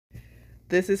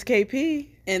This is KP.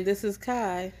 And this is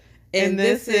Kai. And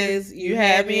this is You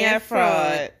Had Me at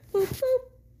Fraud. Boop, boop.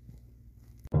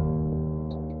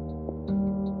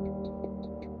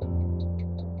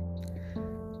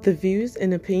 The views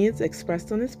and opinions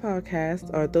expressed on this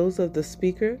podcast are those of the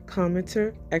speaker,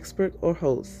 commenter, expert, or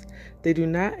host. They do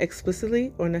not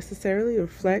explicitly or necessarily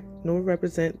reflect nor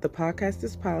represent the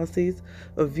podcaster's policies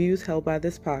or views held by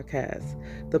this podcast.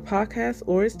 The podcast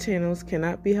or its channels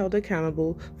cannot be held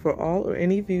accountable for all or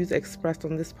any views expressed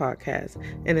on this podcast.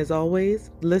 And as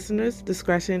always, listeners'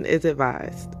 discretion is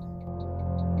advised.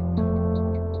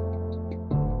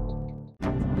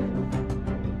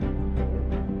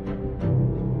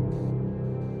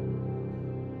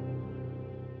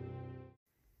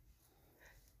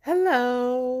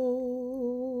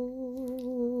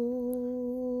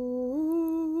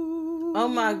 Oh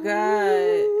my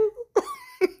God.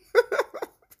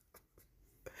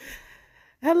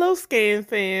 Hello, Scan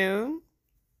fam.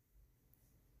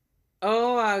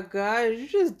 Oh my God. Did you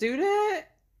just do that?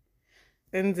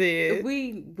 Indeed.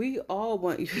 We all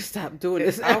want you to stop doing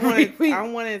this. I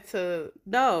wanted to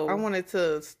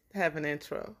have an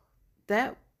intro.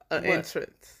 An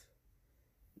entrance.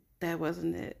 That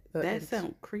wasn't it. That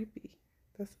sounded creepy.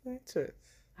 That's an entrance.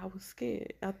 I was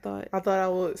scared. I thought I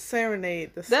would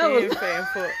serenade the Scan fan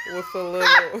with a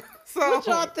little song. What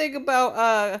y'all think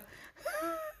about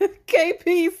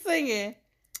KP singing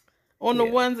on the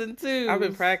ones and twos? I've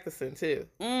been practicing too.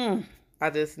 I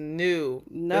just knew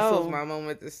this was my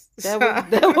moment to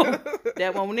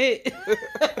that wasn't it.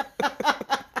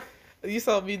 You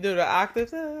saw me do the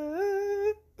octaves.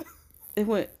 It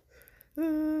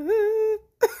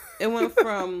went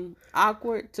from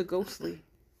awkward to ghostly.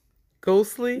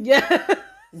 Ghostly? Yeah.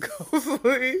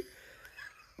 Ghostly.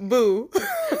 Boo.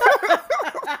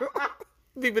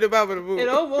 Beep it about the boo. It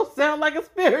almost sounds like a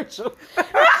spiritual.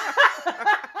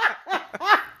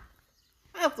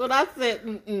 That's what I said.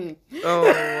 Mm-mm. Oh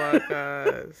my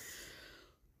gosh.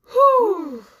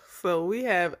 Whew. So we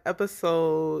have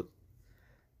episode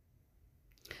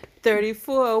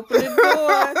 34. Open the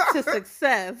door to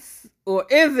success. Or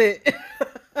is it?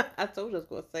 I told you I was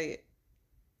going to say it.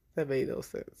 That made no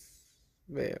sense.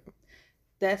 Man.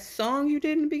 That song you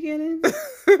did in the beginning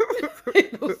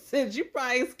made no sense. You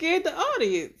probably scared the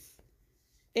audience.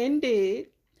 And did.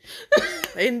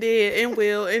 And did, and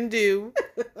will, and do.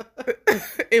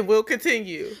 It will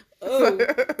continue. Oh.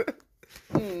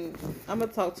 I'm going to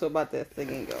talk to her about that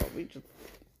singing, y'all.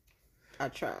 I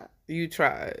tried. You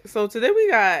tried. So today we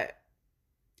got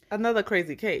another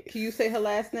crazy case. Can you say her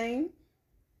last name?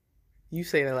 You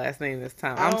say the last name this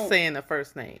time. I'm saying the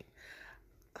first name.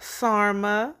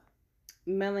 Sarma.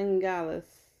 Melngailis.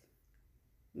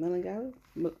 Melngailis?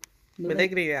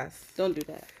 Melngailis. Don't do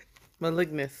that.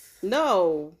 Malignus.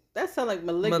 No. That sounds like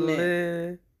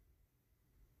malignant.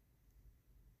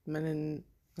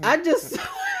 I just...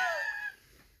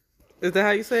 Is that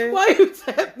how you say it? Why you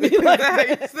tap me like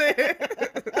that? Is that how you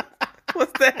say it?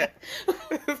 What's that?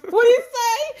 What do you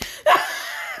say?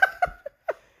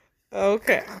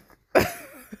 Okay.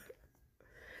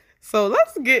 So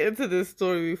let's get into this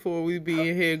story before we be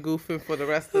in here goofing for the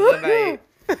rest of the night.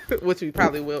 Which we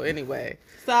probably will anyway.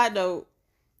 Side note.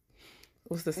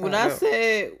 What's the side note? I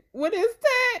said, what is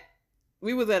that?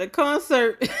 We was at a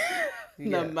concert.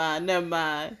 Yeah. Never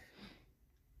mind.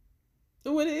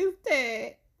 What is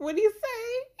that? What do you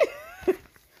say?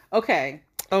 Okay.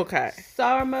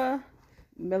 Sarma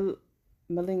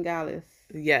Melngailis.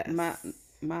 Yes. My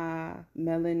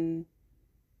Melngailis.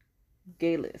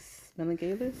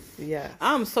 Melngailis? Yes.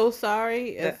 I'm so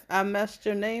sorry if I messed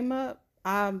your name up.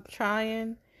 I'm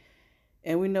trying.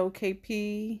 And we know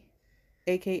KP,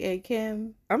 a.k.a.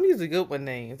 Kim. I'm usually good with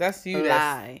names. That's you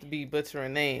that be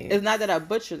butchering names. It's not that I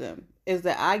butcher them. It's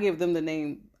that I give them the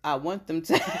name I want them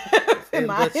to have in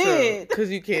my head.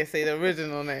 Because you can't say the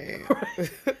original name.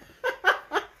 Right.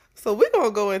 So we're going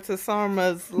to go into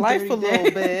Sarma's life a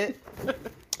little bit.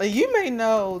 You may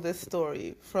know this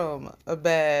story from A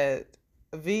Bad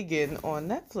Vegan on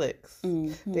Netflix.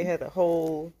 Mm-hmm. They had a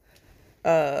whole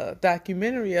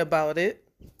documentary about it.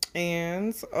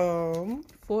 And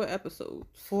 4 episodes.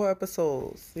 4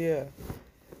 episodes, yeah.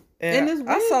 And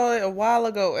I saw it a while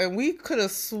ago, and we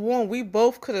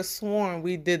both could have sworn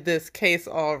we did this case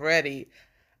already.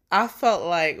 I felt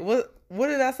like, what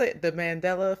did I say? The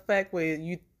Mandela effect, where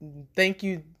you think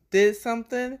you did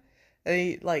something,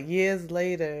 and like years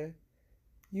later,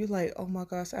 you like, oh my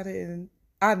gosh, I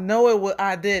know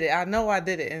I did it.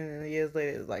 And then years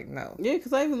later, it's like, no. Yeah,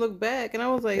 because I even looked back, and I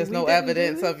was like, there's no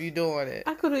evidence of you doing it.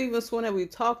 I could have even sworn that we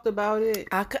talked about it.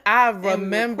 I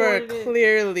remember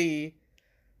clearly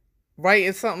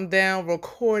writing something down,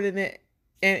 recording it,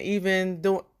 and even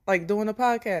doing a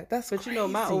podcast. That's but crazy.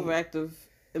 My overactive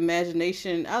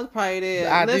imagination. I was probably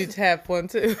there. I do tap one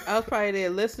too. I was probably there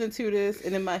listening to this,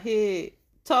 and in my head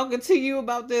talking to you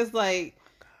about this, like.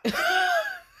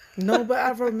 No, but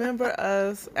I remember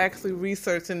us actually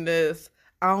researching this.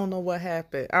 I don't know what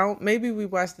happened. Maybe we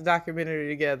watched the documentary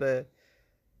together.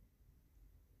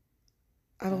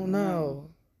 I don't know.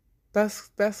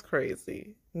 That's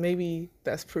crazy. Maybe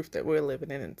that's proof that we're living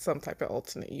in some type of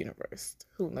alternate universe.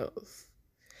 Who knows?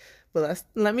 But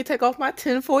let me take off my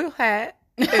tinfoil hat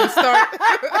and start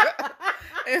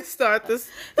the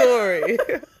story.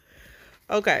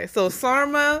 Okay, so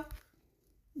Sarma.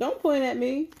 Don't point at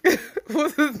me.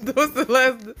 what's the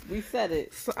last? We said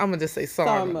it. I'm gonna just say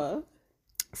Sarma.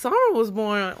 Sarma was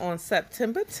born on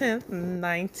September 10th,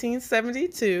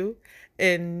 1972,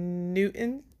 in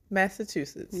Newton,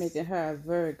 Massachusetts. Making her a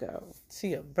Virgo.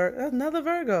 She another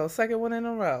Virgo, second one in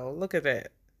a row. Look at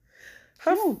that. She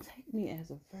don't take me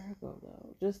as a Virgo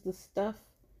though. Just the stuff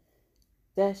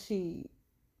that she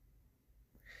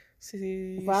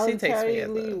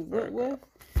voluntarily went with.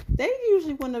 They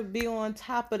usually want to be on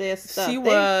top of their stuff. They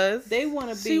want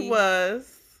to be. She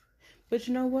was. But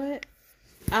you know what?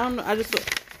 I don't know.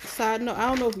 Side note, I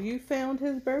don't know if you found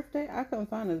his birthday. I couldn't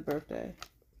find his birthday.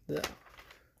 No.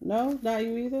 No? Not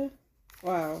you either?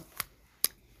 Wow.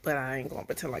 But I ain't going to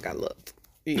pretend like I looked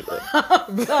either.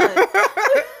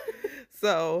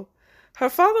 So, her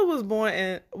father was born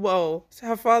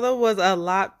her father was a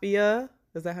Latvia.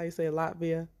 Is that how you say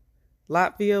Latvia?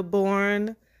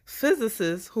 Latvia-born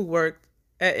physicist who worked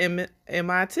at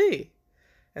MIT.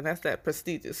 And that's that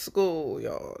prestigious school,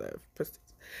 y'all.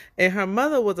 And her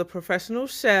mother was a professional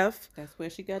chef. That's where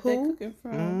she got that cooking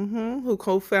from. Mm-hmm, who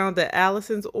co-founded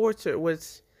Allison's Orchard,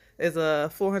 which is a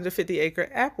 450-acre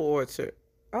apple orchard.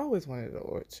 I always wanted an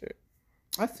orchard.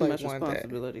 That's too much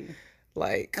responsibility.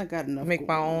 I got enough. Make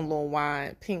my own little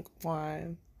wine, pink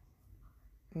wine.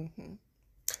 Mm-hmm.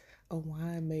 A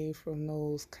wine made from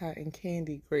those cotton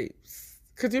candy grapes.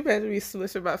 Could you imagine me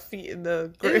swishing my feet in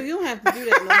the grapes? You don't have to do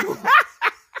that no more.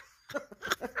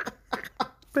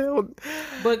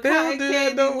 But cotton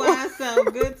candy wine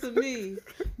sounds good to me.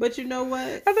 But you know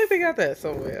what? I think they got that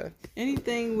somewhere.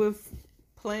 Anything with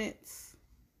plants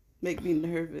make me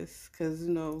nervous because,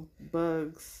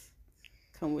 bugs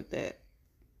come with that.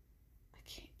 I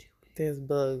can't do it. There's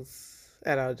bugs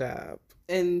at our job.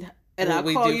 And I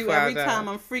call you every time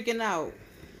I'm freaking out.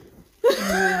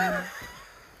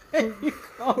 You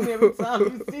call me every time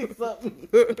you see something.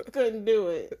 Couldn't do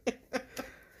it.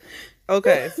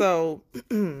 Okay, so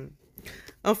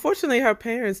unfortunately her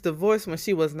parents divorced when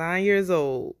she was 9 years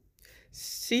old.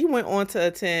 She went on to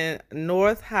attend Newton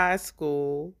North High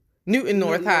School. Newton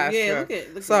North High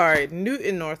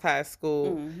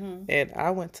School. Mm-hmm. And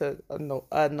I went to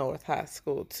a North High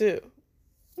School too.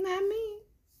 Not me.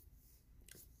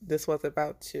 This was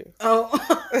about you. Oh,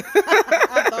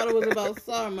 I thought it was about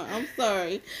Sarma. I'm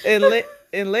sorry. And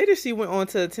later she went on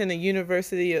to attend the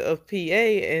University of PA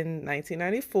in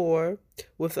 1994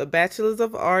 with a Bachelor's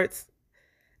of Arts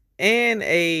and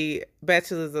a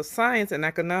Bachelor's of Science in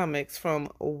Economics from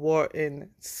Wharton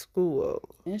School.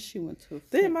 And she went to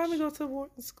Didn't mommy go to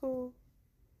Wharton School?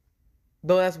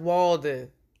 No, that's Walden.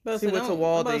 She went to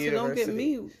Walden University. Don't get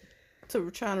me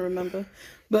trying to remember.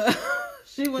 But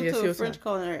she went to a French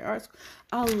culinary arts school.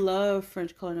 I love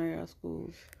French culinary arts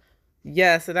schools.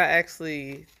 Yes, and I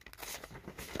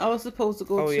was supposed to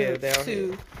go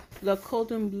to Le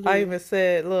Cordon Bleu. I even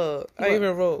said, I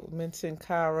even mention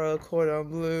Cara, Cordon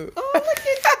Bleu. Oh, look at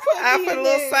you. I put a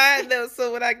little side note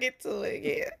so when I get to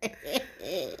it, yeah.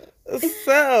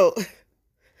 So,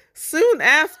 soon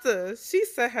after, she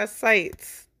set her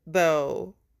sights,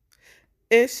 though,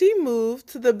 and she moved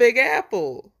to the Big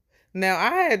Apple. Now,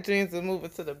 I had dreams of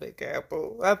moving to the Big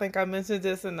Apple. I think I mentioned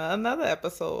this in another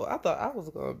episode. I thought I was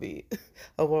going to be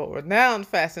a world-renowned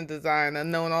fashion designer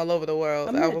known all over the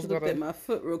world. I was going to look at my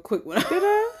foot real quick. Did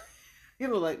I? You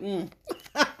were like,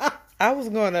 I was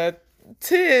going to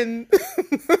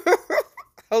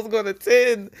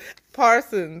attend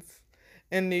Parsons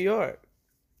in New York.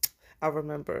 I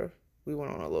remember we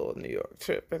went on a little New York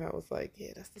trip, and I was like,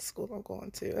 yeah, that's the school I'm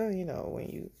going to. When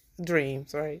you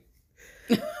dreams, right?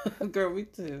 Girl, me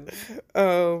too.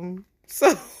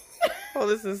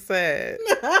 This is sad.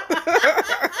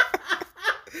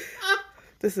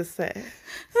 This is sad.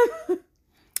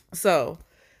 So,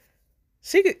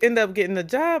 she could end up getting a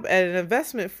job at an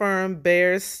investment firm,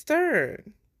 Bear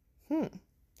Stearns.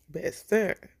 Bear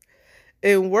Stearns.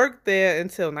 And worked there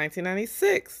until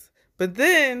 1996. But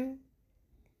then,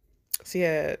 she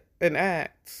had an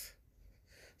act.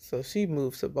 So, she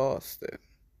moved to Boston.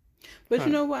 But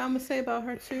you know what I'm gonna say about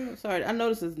her too? Sorry, I know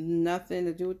this has nothing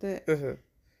to do with that. Uh-huh.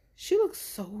 She looks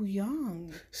so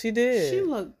young. She did.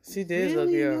 She did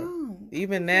really look young.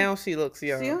 Even now, she looks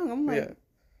young. She's young. I'm like,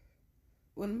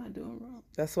 what am I doing wrong?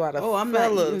 That's why I'm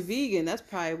not even vegan. That's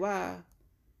probably why.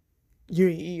 You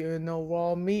ain't eating no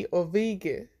raw meat or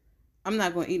vegan. I'm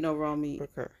not gonna eat no raw meat.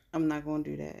 Okay. I'm not gonna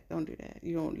do that. Don't do that.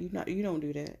 You don't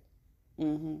do that.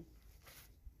 Mm-hmm.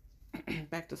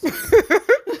 Back to something.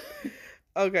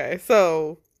 Okay,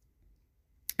 so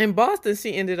in Boston,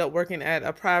 she ended up working at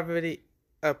a private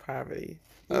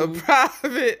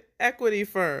equity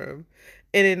firm.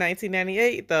 And in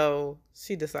 1998, though,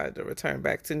 she decided to return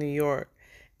back to New York.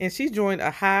 And she joined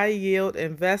a high-yield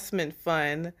investment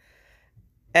fund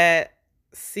at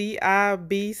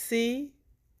CIBC.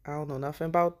 I don't know nothing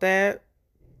about that,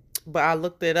 but I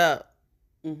looked it up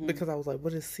because I was like,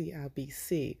 what is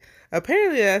CIBC?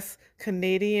 Apparently, that's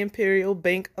Canadian Imperial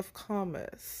Bank of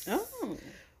Commerce. Oh.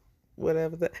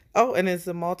 Whatever that. Oh, and it's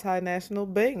a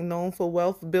multinational bank known for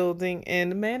wealth building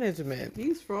and management.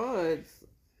 These frauds.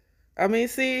 I mean,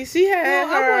 see, she had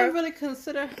her... I wouldn't really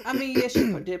consider... I mean, yeah,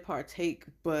 she did partake,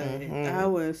 but I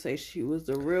wouldn't say she was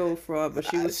the real fraud, but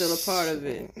she was still a part of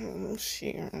it.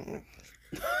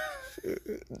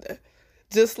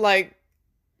 Just like...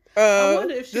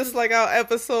 just like our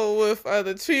episode with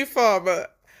the tree farmer.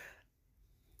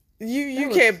 You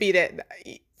can't be that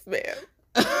naive, ma'am.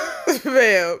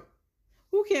 Ma'am.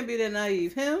 Who can't be that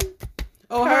naive? Him?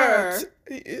 Or her?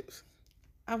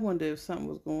 I wonder if something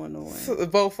was going on.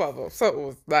 Both of them. Something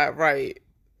was not right.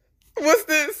 What's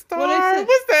this star?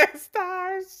 What's that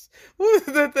stars? What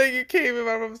was the thing you came in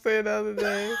my room saying the other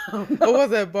day? Or was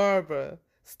that Barbara?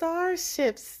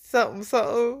 Starships, something.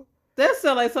 That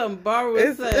sounds like something Barbara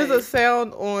would say. It's a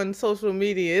sound on social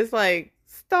media. It's like,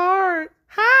 star,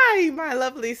 hi, my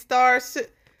lovely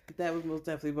starship. That was most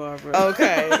definitely Barbara.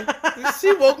 Okay.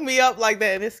 She woke me up like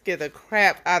that, and it scared the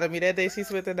crap out of me that day she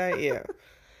spent the night. Yeah.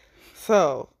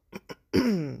 So,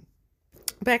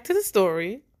 back to the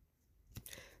story.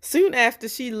 Soon after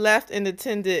she left and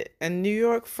attended a New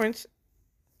York French,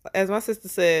 as my sister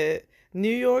said,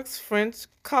 New York's French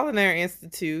Culinary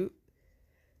Institute,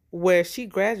 where she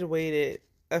graduated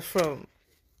from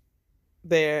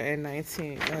there in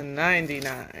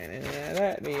 1999. And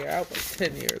that year, I was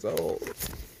 10 years old.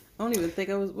 I don't even think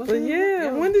I was... But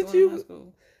yeah, when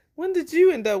did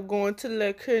you end up going to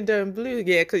Le Cordon Bleu?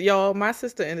 Yeah, because y'all, my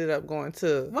sister ended up going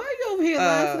to... Why are you over here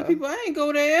lying to the people? I ain't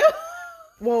go there.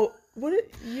 Well,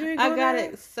 you ain't go I got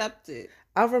accepted.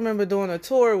 I remember doing a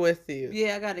tour with you.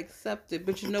 Yeah, I got accepted.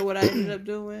 But you know what I ended up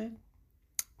doing?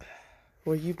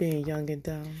 Were you being young and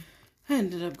dumb? I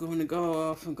ended up going to go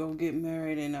off and go get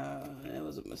married, and that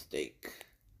was a mistake.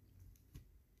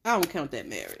 I don't count that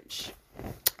marriage.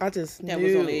 I just that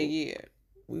was only a year.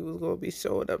 We was gonna be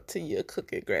showing up to your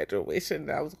cooking graduation,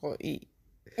 and I was gonna eat.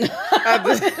 I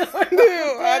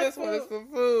just wanted some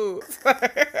food.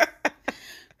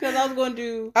 Because I was gonna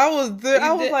do. I was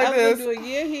gonna do a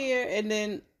year here, and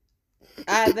then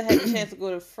I either had a chance to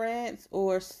go to France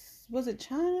or was it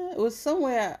China? It was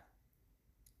somewhere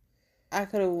I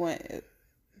could have went.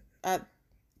 I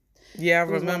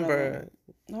remember.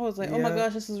 I was like, oh my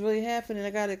gosh, this is really happening. I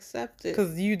got accepted.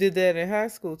 Because you did that in high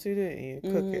school too, didn't you?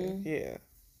 Cooking. Yeah.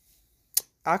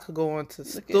 I could go on to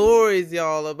stories,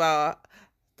 y'all, about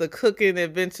the cooking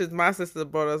adventures my sister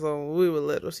brought us on when we were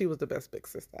little. She was the best big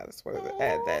sister. I just wanted to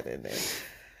add that in there.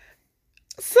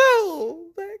 So,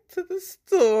 back to the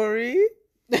story.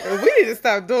 We need to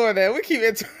stop doing that. We keep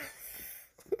it.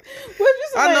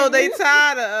 I know they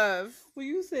tired of us. Well,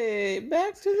 you said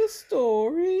back to the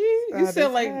story. You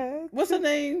said like, what's her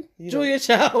name? Julia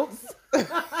Childs.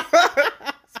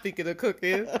 Speaking of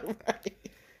cooking. Right.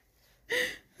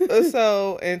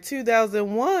 So in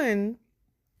 2001,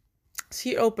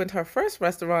 she opened her first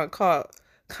restaurant called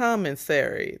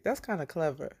Commissary. That's kind of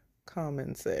clever.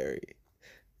 Commissary.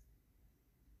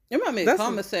 It might be a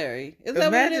commissary. Is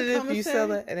that what it is? Imagine if you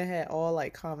sell it and it had all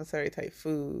like commissary type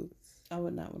foods. I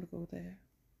would not want to go there.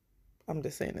 I'm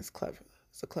just saying it's clever.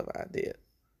 It's a clever idea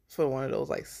for one of those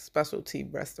like specialty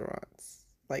restaurants,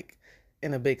 like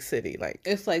in a big city, like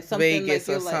it's like something Vegas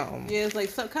like or something. Yeah, it's like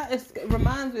some kind. It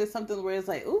reminds me of something where it's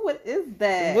like, ooh, what is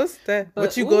that? What's that?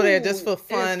 But you go there just for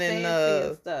fun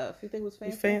and stuff. You think it was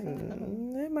fancy?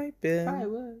 It might be. Probably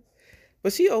was.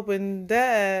 But she opened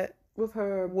that with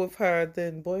her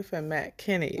then boyfriend Matt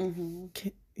Kinney. Mm-hmm.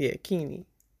 Keeney.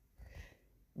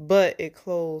 But it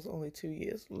closed only 2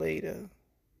 years later.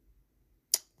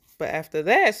 But after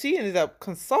that, she ended up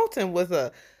consulting with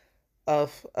a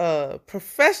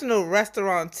professional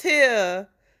restaurateur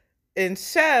and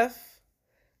chef,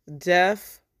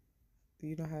 Jeff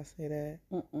You know how to say that?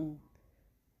 Mm-mm.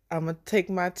 I'm going to take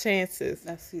my chances.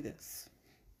 Let's see this.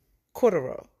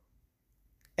 Cordero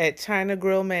at China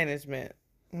Grill Management.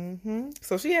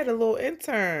 So she had a little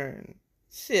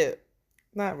internship.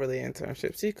 Not really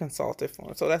internship. She consulted for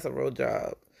him. So that's a real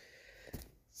job.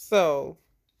 So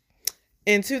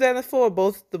in 2004,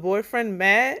 both the boyfriend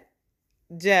Matt,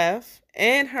 Jeff,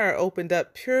 and her opened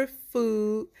up Pure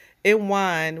Food and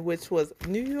Wine, which was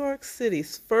New York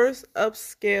City's first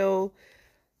upscale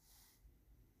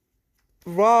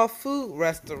raw food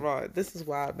restaurant. This is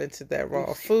why I mentioned that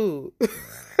raw food.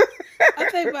 I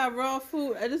think about raw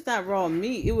food. It's not raw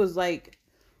meat. It was like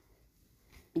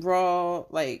raw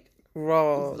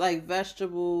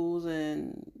vegetables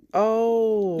and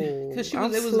because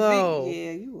it was slow.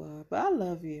 Yeah, you are, but I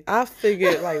love you. I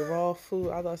figured like raw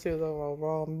food. I thought she was on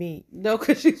raw meat. No,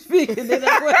 because she's speaking. Then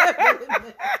that's what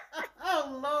happened.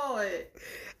 Oh Lord,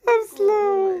 I'm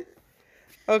slow.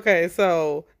 Okay,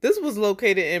 so this was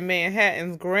located in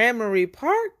Manhattan's Gramercy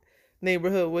Park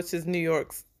neighborhood, which is New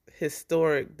York's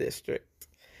historic district.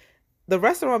 The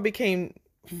restaurant became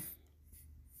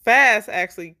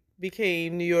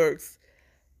New York's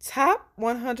top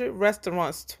 100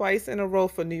 restaurants twice in a row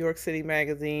for New York City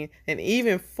Magazine, and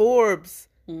even Forbes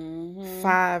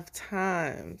 5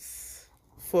 times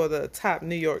for the top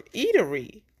New York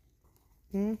eatery.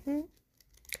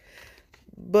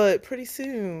 But pretty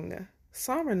soon,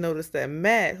 Sarma noticed that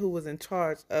Matt, who was in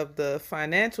charge of the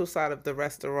financial side of the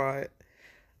restaurant,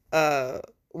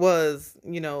 was,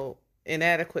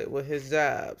 inadequate with his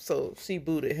job. So she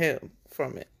booted him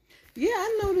from it. Yeah,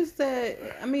 I noticed that.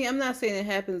 I mean, I'm not saying it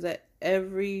happens at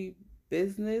every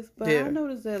business, but I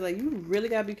noticed that, like, you really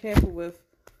got to be careful with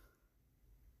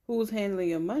who's handling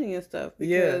your money and stuff.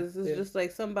 Because it's just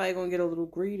like somebody going to get a little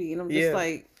greedy. And I'm just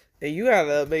like... And you got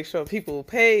to make sure people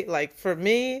pay. Like, for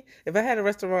me, if I had a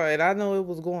restaurant and I know it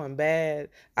was going bad,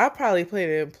 I probably paid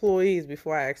the employees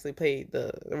before I actually paid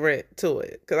the rent to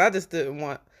it. Because I just didn't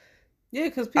want... Yeah,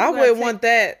 because I wouldn't want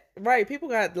that. Right, people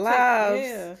got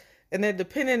lives. And they're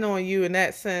depending on you in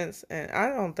that sense. And I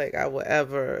don't think I would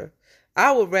ever...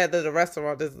 I would rather the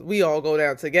restaurant, we all go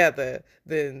down together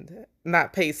than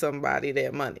not pay somebody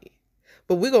their money.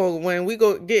 But when we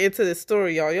go get into this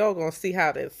story, y'all going to see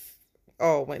how this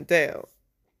all went down.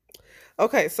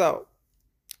 Okay, so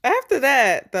after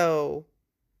that, though,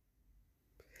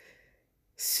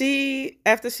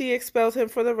 after she expelled him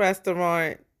for the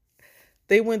restaurant,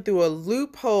 they went through a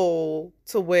loophole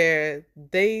to where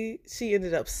she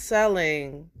ended up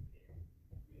selling.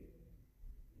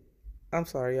 I'm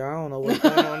sorry, y'all. I don't know what's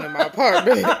going on in my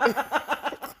apartment.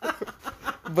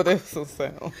 But there's some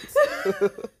sounds.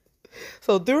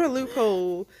 So through a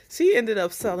loophole, she ended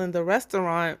up selling the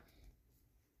restaurant.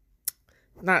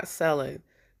 Not selling.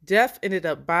 Jeff ended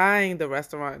up buying the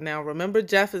restaurant. Now, remember,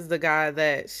 Jeff is the guy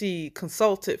that she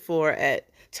consulted for at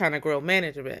China Grill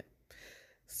Management.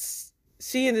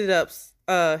 He ended up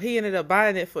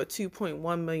buying it for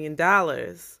 $2.1 million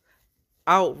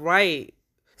outright.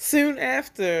 Soon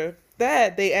after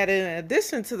that, they added an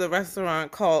addition to the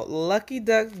restaurant called Lucky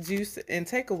Duck Juice and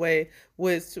Takeaway,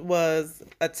 which was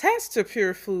attached to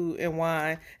Pure Food and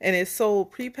Wine, and it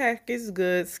sold prepackaged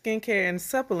goods, skincare, and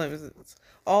supplements,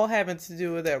 all having to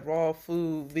do with that raw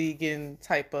food, vegan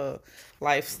type of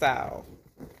lifestyle.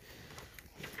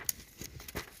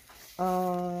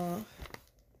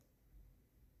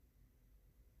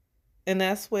 And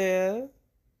that's where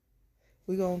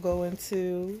we're going to go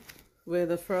into... Where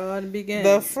the fraud begins.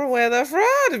 Where the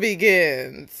fraud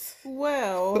begins.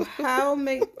 Well, oh,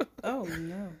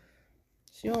 no.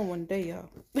 She on one day, y'all.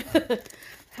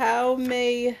 How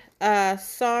may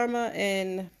Sarma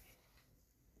and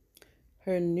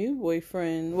her new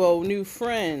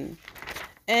friend,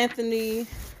 Anthony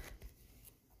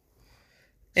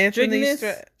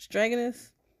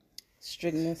Strignus.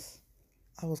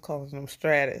 I was calling him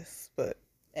Stratus, but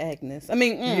Agnes. I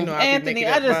mean, Anthony.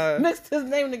 I just mixed his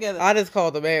name together. I just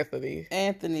called him Anthony.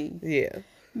 Anthony. Yeah.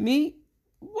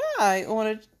 Why on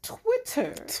a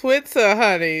Twitter? Twitter,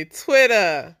 honey.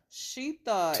 Twitter. She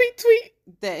thought tweet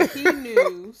that he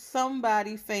knew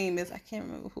somebody famous. I can't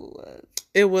remember who it was.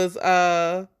 It was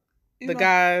the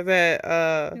guy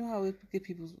that you know how we get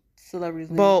people's celebrities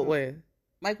names? Baldwin.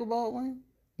 Michael Baldwin?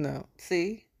 No.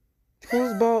 See?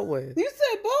 Who's Baldwin? You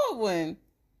said Baldwin.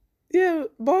 Yeah,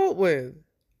 Baldwin.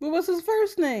 But what's his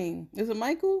first name? Is it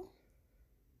Michael?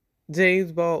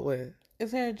 James Baldwin.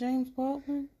 Is there a James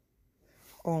Baldwin?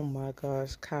 Oh my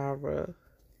gosh, Kyra.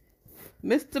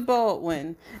 Mr.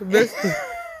 Baldwin.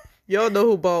 Y'all know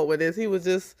who Baldwin is.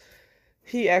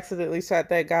 He accidentally shot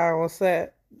that guy on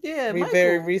set. Yeah, Michael.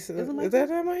 Very recently. Is that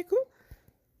not Michael?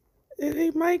 Is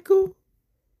he Michael?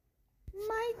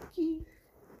 Mikey.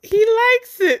 He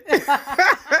likes it.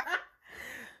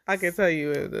 I can tell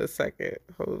you in a second.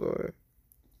 Hold on.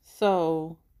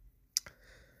 So,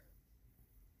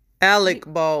 Alec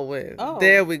Baldwin. Oh,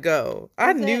 there we go.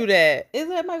 I knew that. Is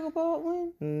that Michael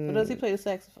Baldwin? Or does he play the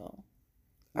saxophone?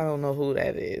 I don't know who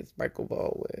that is, Michael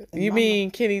Baldwin. You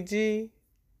mean Kenny G?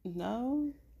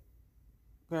 No.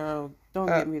 Girl, don't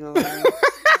get me to lie.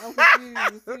 I'm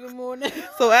confused even more now.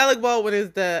 So Alec Baldwin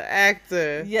is the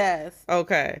actor. Yes.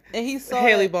 Okay. And he saw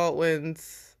Haley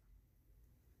Baldwin's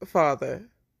father.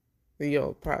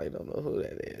 You probably don't know who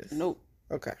that is. Nope.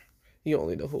 Okay. You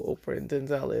only know who Oprah and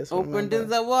Denzel is. Oprah and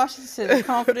Denzel Washington,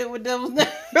 confident with devil's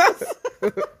names.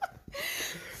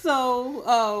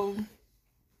 So,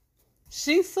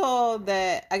 she saw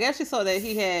that. I guess she saw that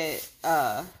he had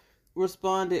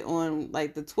responded on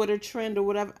like the Twitter trend or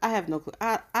whatever. I have no clue.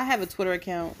 I have a Twitter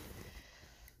account.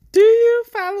 Do you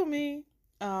follow me?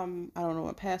 I don't know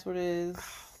what password is.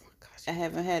 Oh my gosh! I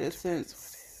haven't had it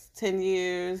since 10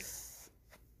 years.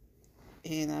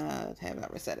 And I have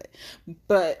not reset it.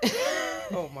 But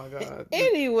oh my god.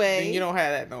 Anyway. Then you don't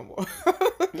have that no more.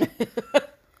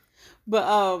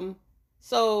 But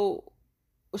so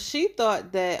she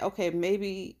thought that okay,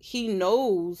 maybe he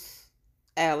knows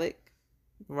Alec.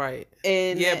 Right.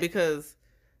 And yeah, because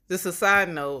this is a side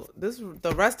note.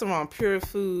 The restaurant Pure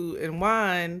Food and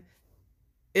Wine,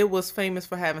 it was famous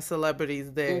for having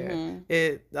celebrities there.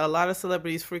 Mm-hmm. A lot of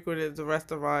celebrities frequented the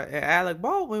restaurant, and Alec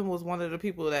Baldwin was one of the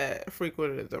people that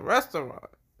frequented the restaurant.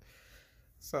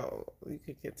 So you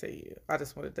could continue. I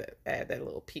just wanted to add that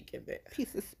little peek in there.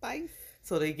 Piece of spice.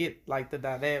 So they get like the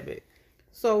dynamic.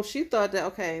 So she thought that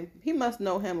okay, he must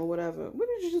know him or whatever. What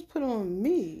did you just put on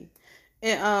me?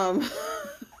 And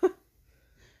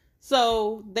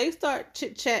so they start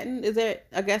chit chatting. Is there?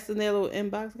 I guess in their little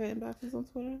inbox. Got inboxes on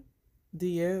Twitter.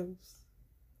 DMs.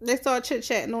 They start chit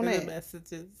chatting on that.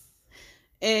 Messages.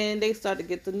 And they start to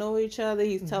get to know each other.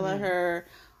 He's telling her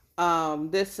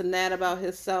this and that about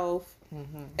himself.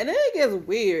 Mm-hmm. And then it gets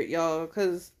weird, y'all,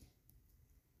 because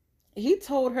he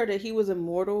told her that he was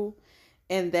immortal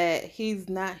and that he's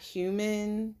not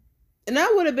human. And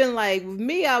I would have been like, with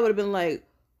me, I would have been like,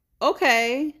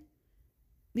 okay,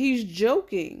 he's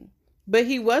joking. But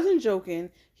he wasn't joking.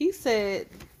 He said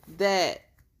that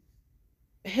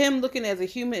him looking as a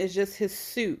human is just his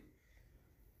suit.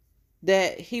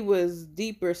 That he was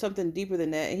deeper, something deeper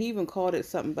than that. And he even called it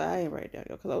something, but I didn't write it down,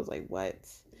 because I was like, what?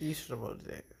 You should have wrote it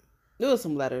down. There was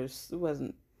some letters. It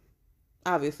wasn't,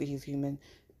 obviously he's human.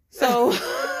 So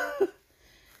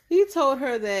he told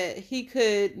her that he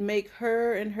could make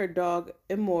her and her dog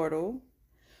immortal,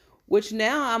 which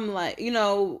now I'm like,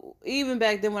 even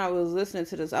back then when I was listening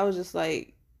to this, I was just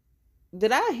like,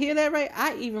 did I hear that right?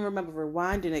 I even remember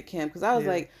rewinding it, Kim, because I was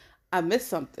like, I missed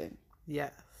something.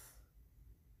 Yes.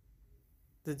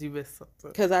 Did you miss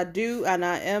something? Because I do, and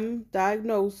I am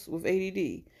diagnosed with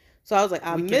ADD. So I was like,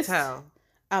 I missed something.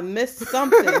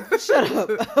 Shut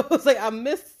up. I was like, I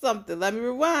missed something. Let me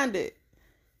rewind it.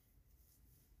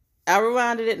 I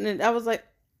rewinded it, and then I was like,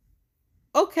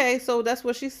 okay, so that's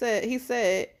what she said. He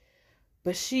said,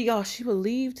 but she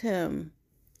believed him.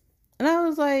 And I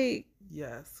was like,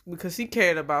 yes, because she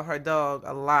cared about her dog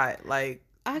a lot. Like,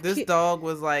 this dog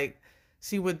was like,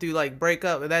 she went through like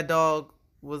breakup, and that dog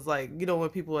was like, when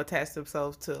people attach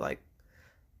themselves to like,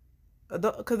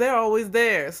 because they're always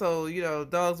there. So,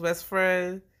 dog's best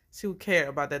friend, she would care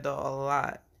about that dog a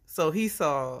lot. So he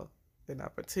saw an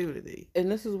opportunity.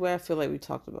 And this is where I feel like we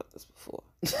talked about this before.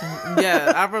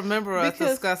 Yeah, I remember us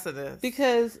discussing this.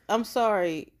 Because, I'm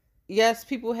sorry, yes,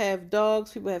 people have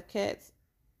dogs, people have cats,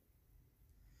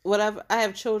 whatever. I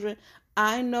have children.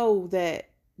 I know that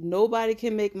nobody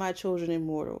can make my children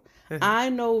immortal. I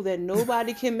know that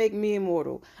nobody can make me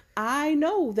immortal. I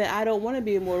know that I don't want to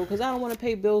be immortal because I don't want to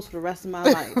pay bills for the rest of my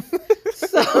life.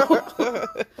 So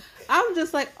I'm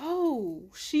just like, oh,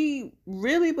 she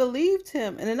really believed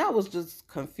him. And then I was just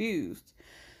confused.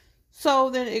 So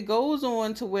then it goes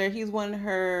on to where he's wanting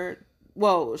her,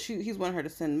 he's wanting her to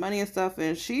send money and stuff.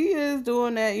 And she is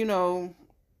doing that,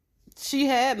 she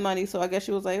had money. So I guess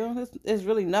she was like, oh, it's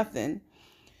really nothing.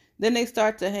 Then they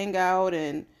start to hang out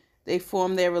and they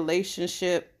form their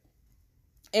relationship.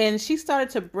 And she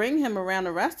started to bring him around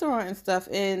the restaurant and stuff.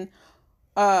 And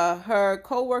her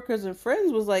co-workers and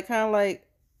friends was like, kind of like,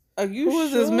 are you sure? Who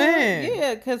is this man?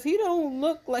 Yeah, because he don't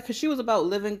look like, because she was about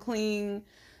living clean,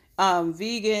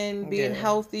 vegan, being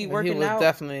healthy, working out. He was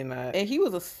definitely not. And he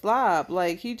was a slob.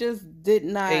 Like, he just did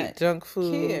not ate junk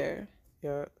food. Care.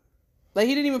 Yeah. Like,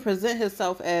 he didn't even present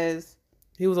himself as...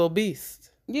 He was obese.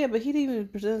 Yeah, but he didn't even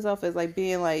present himself as, like,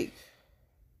 being, like,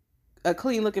 a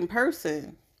clean-looking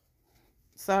person.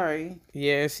 Sorry.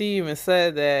 Yeah, she even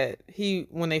said that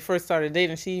when they first started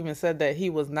dating, she even said that he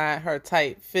was not her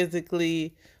type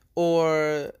physically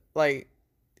or like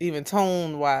even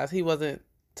tone wise. He wasn't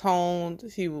toned.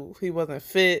 He wasn't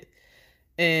fit,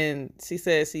 and she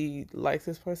said she likes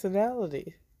his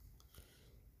personality.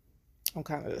 I'm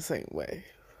kind of the same way.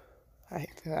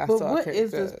 But what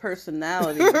is this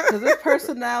personality? Because this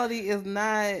personality is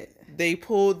not. They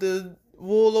pulled the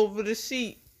wool over the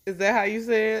sheep. Is that how you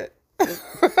say it?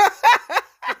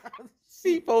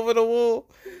 Sheep over the wool.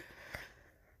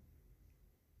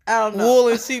 I don't know. Wool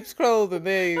and sheep's clothing.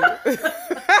 There you go.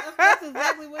 That's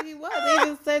exactly what he was. They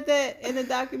even said that in the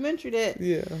documentary that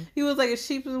he was like a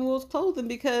sheep in wool's clothing,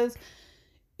 because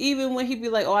even when he'd be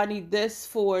like, oh, I need this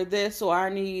for this, or I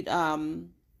need,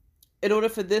 in order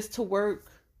for this to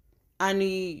work, I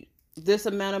need this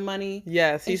amount of money.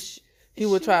 Yes, he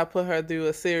would try to put her through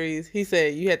a series. He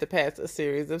said you had to pass a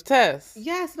series of tests.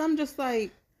 Yes, and I'm just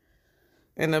like...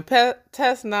 And the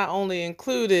test not only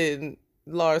included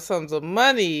large sums of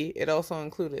money, it also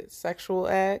included sexual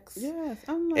acts. Yes,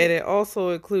 I'm like... And it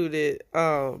also included,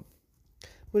 what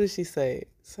did she say?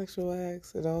 Sexual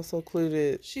acts. It also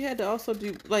included... She had to also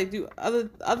do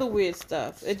other weird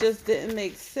stuff. It just didn't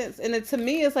make sense. And to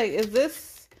me, it's like,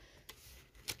 this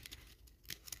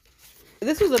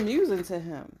was amusing to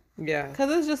him. Yeah. Because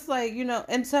it's just like,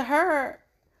 and to her,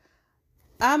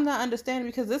 I'm not understanding,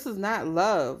 because this is not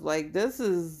love. Like, this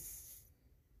is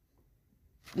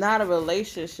not a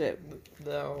relationship.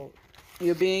 No.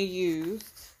 You're being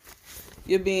used.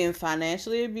 You're being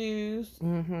financially abused.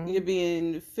 Mm-hmm. You're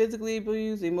being physically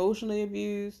abused, emotionally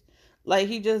abused. Like,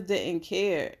 he just didn't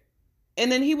care.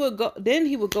 And then he would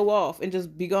go off and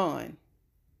just be gone.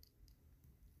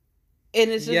 And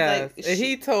it's just like... And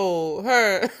he told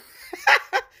her...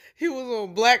 He was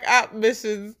on black op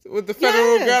missions with the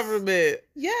federal government.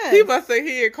 Yes. He must say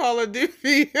he in Call of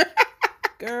Duty.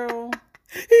 Girl.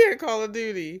 He in Call of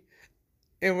Duty.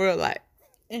 In real life.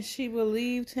 And she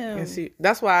believed him. And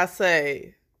that's why I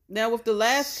say. Now with the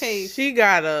last case.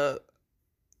 The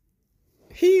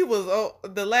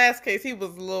last case, he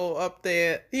was a little up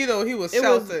there. He was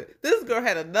sheltered. This girl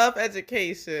had enough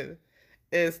education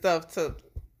and stuff to.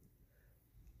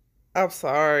 I'm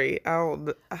sorry.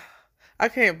 I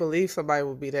can't believe somebody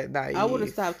would be that naive. I would have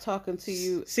stopped talking to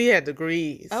you. She had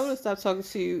degrees. I would have stopped talking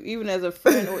to you, even as a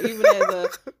friend or even as a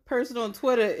person on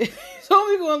Twitter. So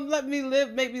you gonna let me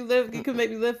live, make me live, you can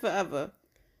make me live forever.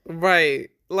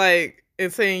 Right. Like,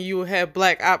 and saying you had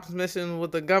black ops mission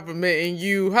with the government and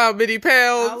you, how many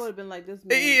pounds? I would have been like, this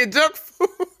man. Eating junk food.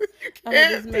 You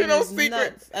can't do no secret.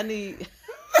 Nuts. I need to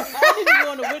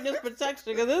go into witness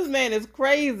protection, because this man is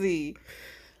crazy.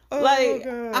 Like,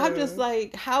 God. I'm just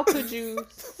like, how could you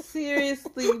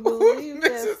seriously believe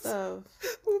that stuff?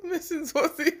 What missions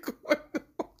was he going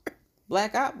on?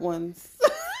 Black op ones.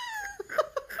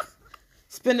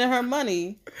 Spending her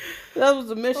money. That was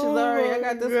the missions already. I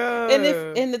got this. God.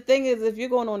 And the thing is, if you're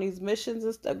going on these missions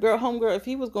and stuff, homegirl, if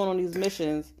he was going on these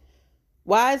missions,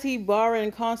 why is he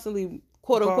constantly,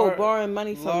 quote unquote, borrowing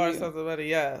money from large you? Sums of money,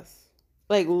 yes.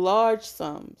 Like large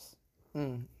sums.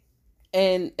 Mm.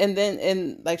 And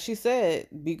then like she said,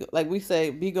 be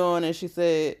gone, and she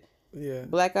said,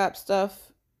 black op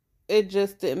stuff. It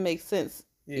just didn't make sense.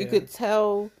 Yeah. You could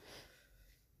tell.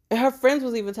 Her friends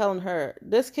was even telling her,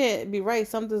 this can't be right.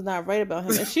 Something's not right about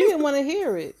him, and she didn't want to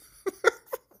hear it.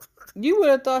 You would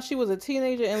have thought she was a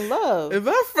teenager in love. If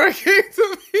my friend came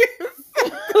to me,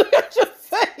 look at your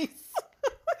face.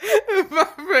 If my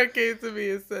friend came to me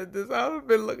and said this, I would have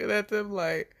been looking at them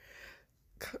like,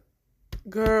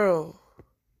 girl.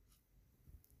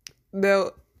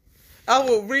 Now, I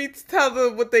will tell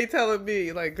them what they telling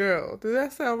me. Like, girl, does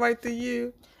that sound right to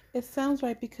you? It sounds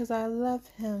right because I love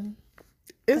him.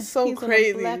 It's so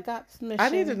crazy. Black ops mission. I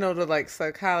need to know the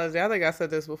psychology. I think I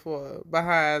said this before,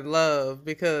 behind love,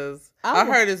 because I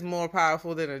heard it's more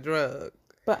powerful than a drug.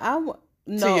 But to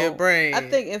your brain. I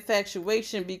think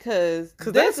infatuation, because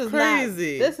this is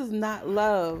crazy. This is not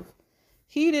love.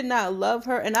 He did not love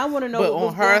her, and I want to know. But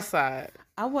on her side,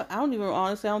 I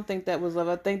don't think that was love.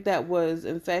 I think that was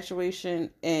infatuation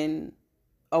and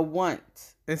a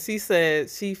want. And she said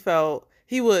she felt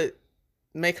he would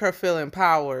make her feel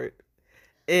empowered,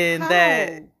 and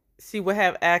that she would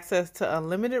have access to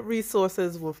unlimited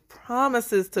resources with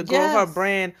promises to grow her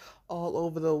brand all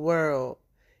over the world.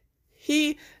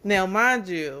 Now, mind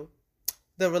you,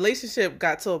 the relationship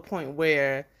got to a point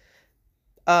where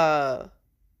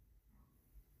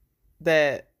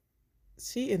that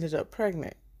she ended up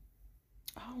pregnant.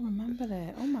 I don't remember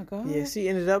that. Oh my God. Yeah, she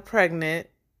ended up pregnant.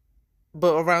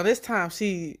 But around this time,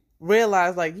 she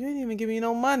realized, like, you didn't even give me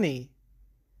no money.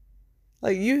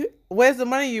 Like, where's the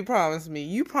money you promised me?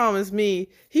 You promised me.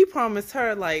 He promised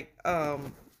her like,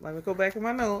 let me go back in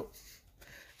my notes.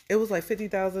 It was like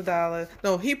 $50,000.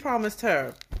 No, he promised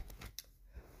her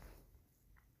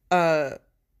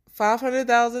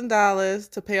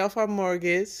 $500,000 to pay off her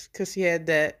mortgage because she had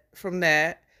debt from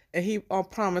that, and he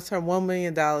promised her $1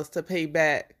 million to pay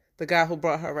back the guy who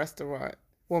brought her restaurant,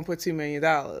 $1.2 million.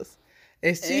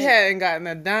 And she hadn't gotten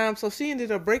a dime, so she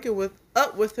ended up breaking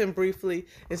up with him briefly,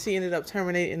 and she ended up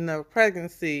terminating the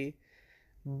pregnancy.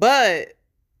 But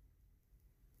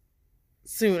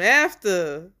soon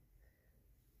after,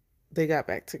 they got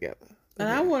back together. And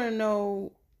I want to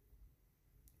know,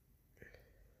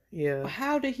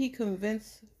 how did he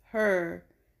convince her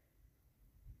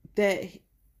that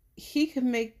he could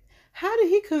make? How did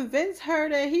he convince her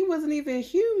that he wasn't even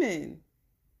human?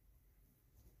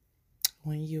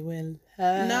 When you in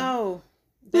love. No.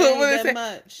 There ain't that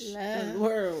much in the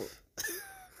world.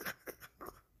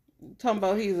 Talking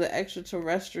about he's an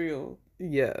extraterrestrial.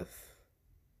 Yes.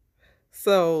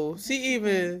 So she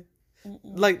even,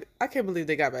 like, I can't believe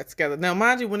they got back together. Now,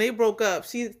 mind you, when they broke up,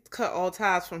 she cut all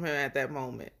ties from him at that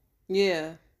moment.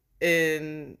 Yeah.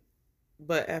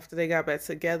 But after they got back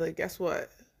together, guess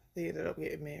what? They ended up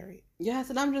getting married.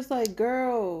 Yes, and I'm just like,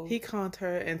 girl. He conned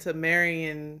her into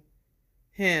marrying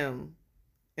him.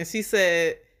 And she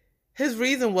said his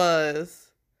reason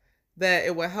was that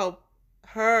it would help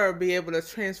her be able to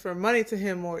transfer money to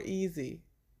him more easily.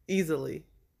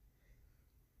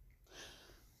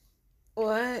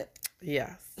 What?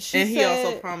 Yes. He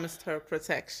also promised her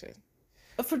protection.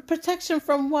 For protection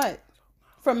from what?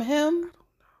 From him?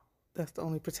 That's the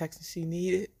only protection she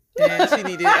needed. And she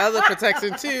needed other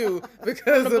protection too.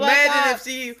 Because imagine if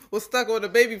she was stuck with a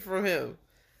baby from him.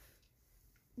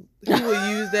 He would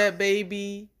use that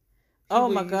baby. Oh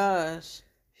my gosh.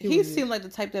 He seemed like the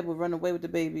type that would run away with the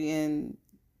baby and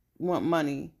want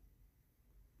money.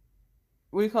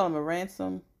 What do you call him, a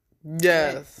ransom?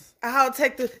 Yes. I'll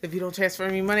take if you don't transfer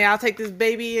me money, I'll take this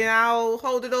baby and I'll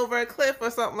hold it over a cliff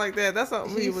or something like that. That's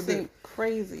something he would do.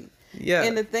 Crazy. Yeah.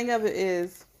 And the thing of it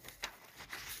is,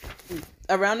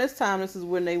 around this time, this is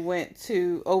when they went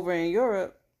over in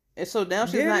Europe. And so now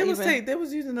she's not even... They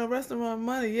was using the restaurant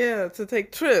money, to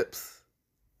take trips.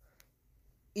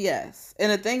 Yes.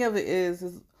 And the thing of it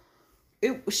is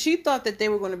she thought that they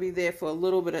were going to be there for a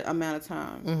little bit of amount of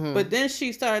time. Mm-hmm. But then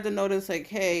she started to notice, like,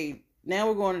 hey, now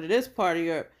we're going to this part of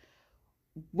Europe.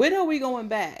 When are we going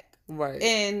back? Right.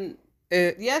 And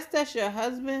yes, that's your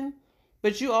husband,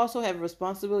 but you also have a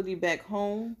responsibility back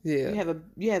home. Yeah.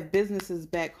 You have businesses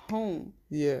back home.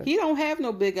 Yeah. He don't have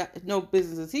no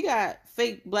businesses. He got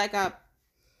fake black op,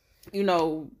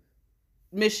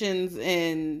 missions,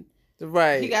 and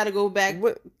right. He got to go back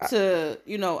to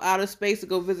outer space to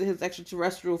go visit his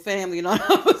extraterrestrial family and all that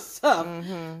other stuff.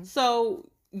 Mm-hmm. So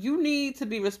you need to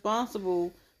be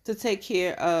responsible to take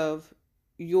care of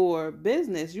your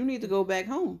business. You need to go back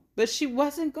home. But she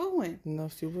wasn't going. No,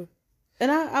 she would.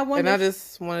 And I wonder. And I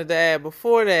just wanted to add,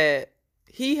 before that,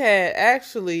 he had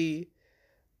actually,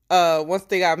 once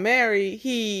they got married,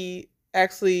 they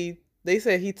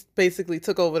said he basically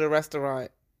took over the restaurant.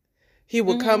 He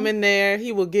would come in there.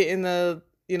 He would get in the,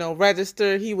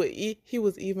 register. He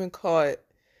was even caught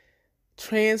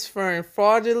transferring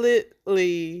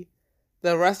fraudulently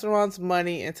the restaurant's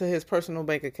money into his personal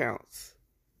bank accounts.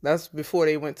 That's before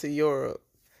they went to Europe.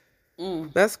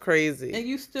 That's crazy. And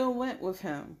you still went with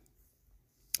him.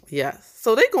 Yes.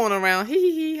 So they going around,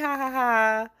 hee, ha, ha,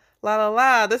 ha, la, la,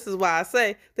 la. This is why I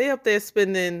say they up there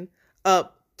spending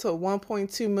up to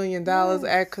 $1.2 million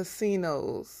at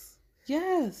casinos.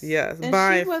 Yes. Yes.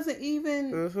 And she wasn't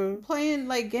even playing,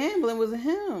 like, gambling with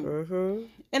him.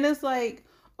 And it's like,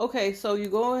 okay, so you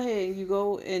go ahead and you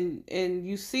go and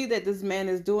you see that this man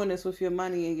is doing this with your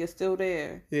money and you're still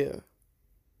there. Yeah.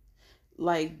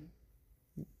 Like,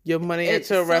 your money at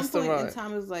your restaurant. Point in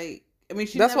time is like,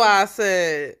 that's why I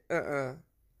said,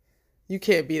 you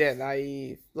can't be that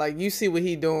naive. Like, you see what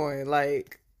he doing.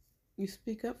 Like, you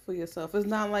speak up for yourself. It's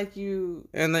not like you.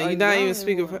 And then you're not even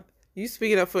speaking for. You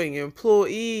speaking up for your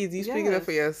employees. You speaking up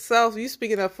for yourself. You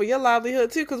speaking up for your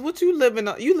livelihood too. Because what you living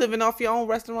off your own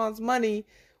restaurant's money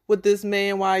with this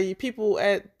man while people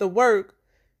at the work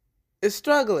is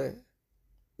struggling.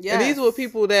 Yes. And these were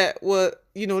people that were,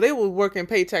 they were working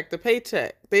paycheck to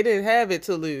paycheck. They didn't have it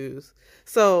to lose.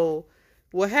 So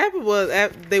what happened was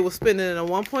they were spending a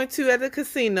 1.2 at the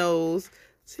casinos.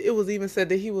 It was even said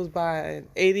that he was buying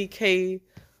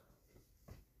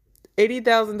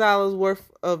 $80,000 worth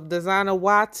of designer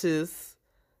watches,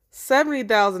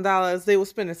 $70,000. They were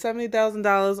spending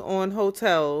 $70,000 on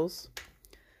hotels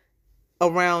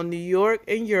around New York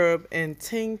and Europe, and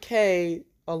 $10,000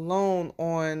 alone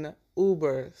on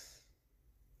Ubers.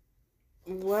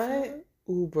 What?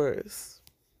 Ubers.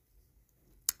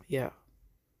 Yeah.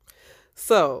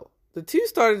 So the two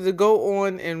started to go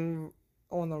on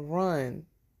a run.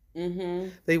 Mm-hmm.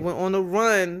 They went on a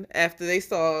run after they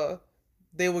saw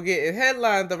they were getting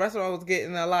headlines. The restaurant was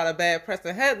getting a lot of bad press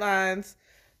and headlines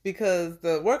because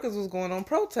the workers was going on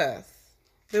protests.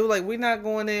 They were like, "We're not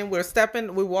going in. We're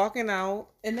walking out."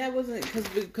 And that wasn't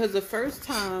because the first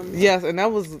time. Yes, and that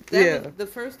was the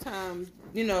first time.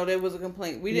 There was a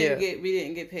complaint. We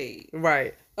didn't get paid.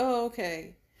 Right. Oh,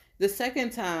 okay. The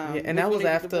second time. Yeah, and that was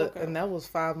after, and that was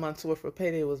 5 months worth of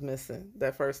payday was missing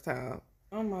that first time.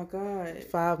 Oh my God.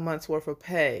 5 months worth of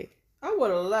pay. I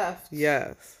would have left.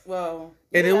 Yes. Well,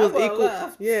 and it was equal.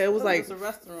 Left. Yeah, it was like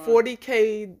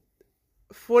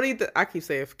 $40,000. I keep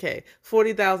saying K.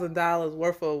 $40,000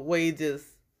 worth of wages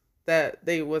that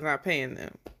they was not paying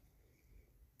them.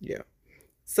 Yeah.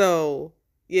 So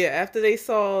yeah, after they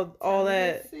saw all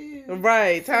that,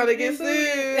 right? Time to get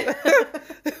sued.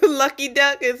 Lucky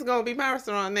Duck is gonna be my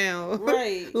restaurant now.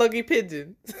 Right. Lucky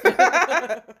Pigeon.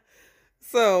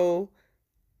 So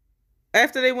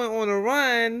after they went on a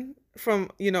run from,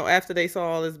 after they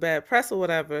saw all this bad press or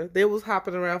whatever, they was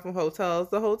hopping around from hotels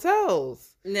to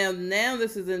hotels. Now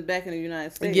this is back in the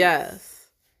United States. Yes.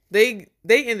 They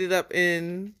ended up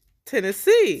in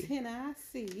Tennessee.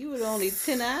 You was only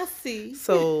Tennessee.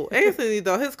 So Anthony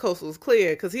thought his coast was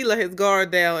clear because he let his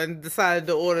guard down and decided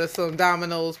to order some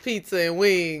Domino's pizza and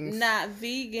wings. Not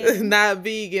vegan. Not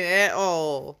vegan at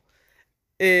all.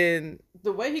 And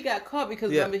the way he got caught,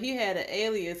 because remember he had an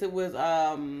alias. It was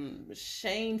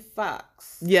Shane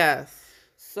Fox. Yes.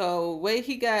 So the way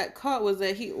he got caught was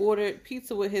that he ordered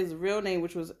pizza with his real name,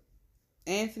 which was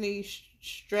Anthony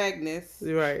Stragnis.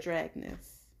 Right. Stragnis.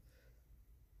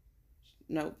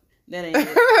 Nope, that ain't it.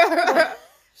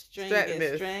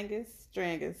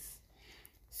 Strangus.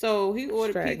 So he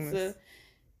ordered pizza,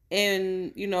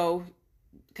 and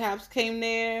cops came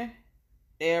there.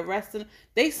 They arrested him.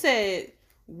 They said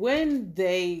when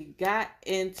they got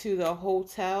into the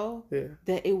hotel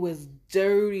that it was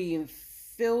dirty and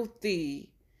filthy.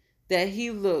 That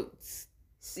he looked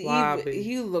sloppy.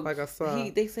 He looked like a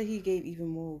slob. They said he gained even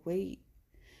more weight,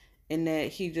 and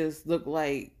that he just looked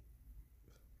like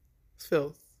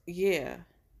filth. Yeah.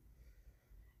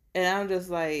 And I'm just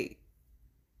like,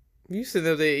 you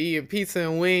sitting up there eating pizza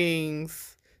and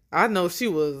wings. I know she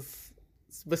was,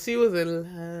 but she was in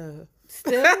love.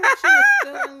 She was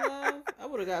still in love. I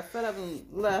would have got fed up and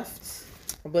left.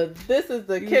 But this is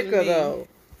the kicker, though.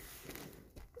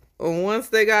 Once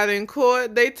they got in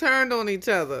court, they turned on each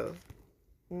other.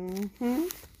 Mm-hmm.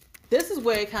 This is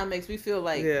where it kind of makes me feel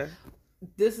like. Yeah.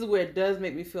 This is where it does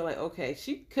make me feel like, okay,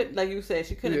 she could, like you said,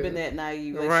 she couldn't have been that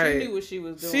naive. Like, right. She knew what she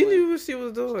was doing. She knew what she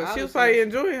was doing. She was probably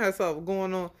enjoying herself,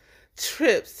 going on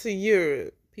trips to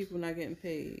Europe. People not getting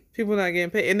paid.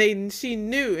 And she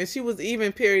knew, and she was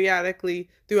even periodically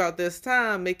throughout this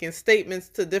time making statements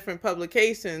to different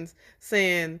publications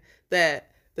saying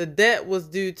that the debt was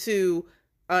due to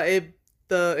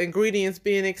the ingredients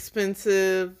being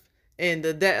expensive and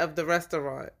the debt of the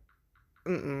restaurant.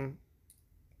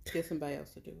 Get somebody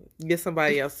else to do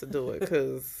it.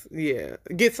 Because,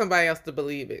 get somebody else to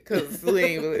believe it, because we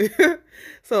ain't believe it.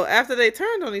 So after they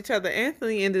turned on each other,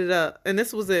 Anthony ended up, and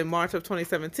this was in March of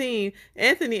 2017,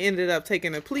 Anthony ended up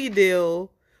taking a plea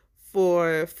deal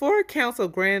for 4 counts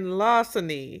of grand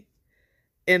larceny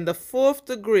in the 4th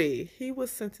degree. He was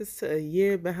sentenced to a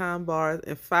year behind bars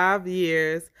and 5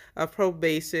 years of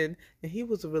probation, and he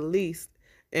was released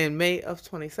in May of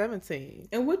 2017.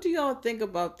 And what do y'all think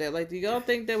about that? Like, do y'all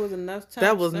think that was enough time?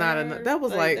 That was not enough. That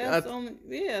was like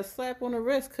a slap on the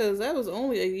wrist, because that was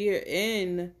only a year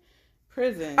in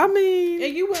prison. I mean,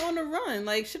 and you went on a run.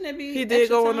 Like, shouldn't it be? He did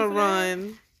go on a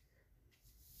run.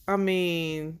 I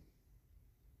mean,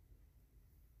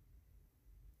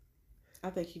 I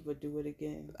think he would do it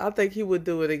again. They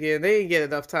didn't get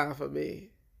enough time for me,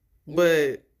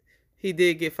 but. He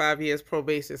did get 5 years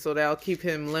probation, so that'll keep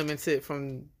him limited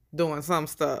from doing some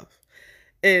stuff.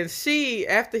 And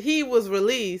after he was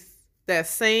released that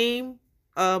same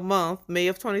month, May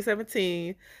of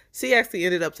 2017, she actually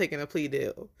ended up taking a plea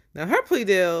deal. Now, her plea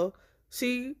deal,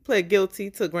 she pled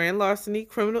guilty to grand larceny,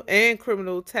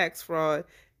 criminal tax fraud,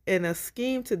 and a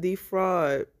scheme to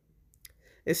defraud.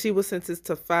 And she was sentenced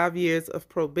to 5 years of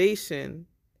probation,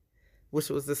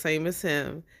 which was the same as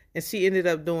him. And she ended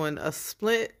up doing a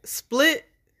split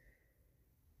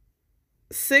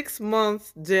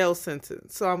 6-month jail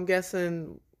sentence. So I'm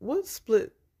guessing, what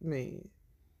split mean?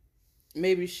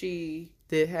 Maybe she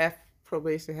did half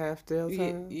probation, half jail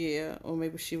time. Yeah, or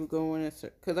maybe she would go in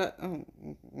because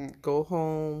go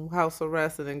home, house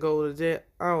arrest, and then go to jail.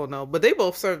 I don't know, but they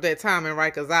both served that time in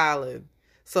Rikers Island,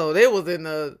 so they was in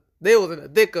the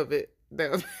thick of it. They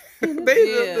just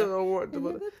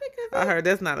I heard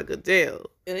that's not a good jail.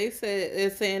 And they're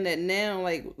saying that now,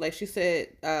 like she said,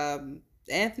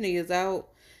 Anthony is out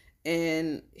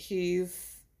and he's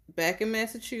back in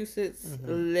Massachusetts,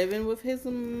 living with his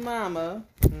mama,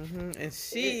 and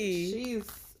she's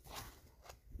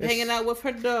hanging out with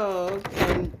her dog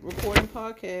and recording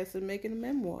podcasts and making a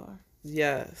memoir.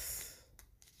 Yes,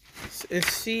 and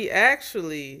she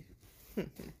actually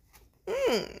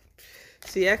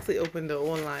opened an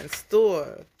online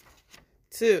store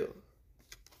too.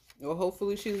 Well,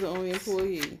 hopefully she's the only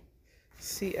employee.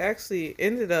 She actually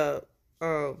ended up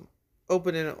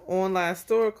opening an online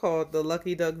store called the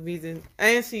Lucky Duck Vegan,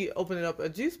 and she opened up a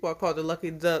juice bar called the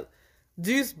Lucky Duck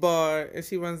Juice Bar, and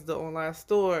she runs the online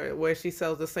store where she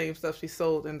sells the same stuff she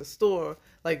sold in the store,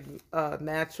 like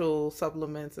natural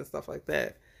supplements and stuff like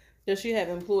that. Does she have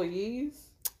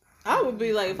employees? I would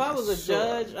be like, if I was a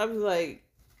judge, I'd be like,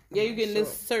 yeah, you're getting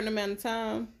this certain amount of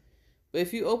time, but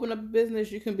if you open up a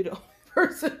business, you can be the only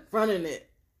person running it.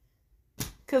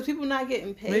 Because people not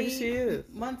getting paid. Maybe she is.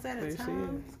 Months at a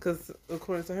time. Because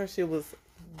according to her, she was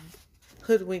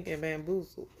hoodwinked and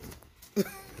bamboozled.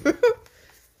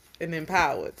 And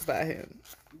empowered by him.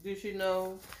 Do you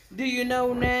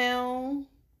know now?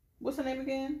 What's her name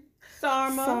again?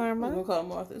 Sarma. We're going to call her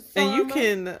Martha. Sarma, and you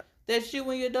can... That you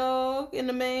and your dog and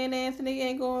the man, Anthony,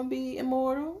 ain't going to be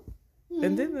immortal.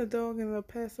 And then the dog ended up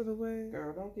passing away.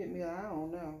 Girl, don't get me... I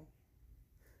don't know.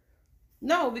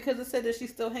 No, because it said that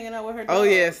she's still hanging out with her dog. Oh,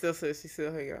 yeah, it still says she's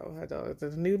still hanging out with her dog. Is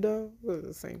it a new dog? Or is it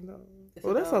the same dog?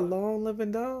 Well, that's a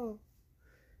long-living dog.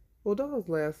 Well, dogs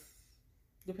last...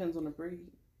 Depends on the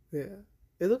breed. Yeah.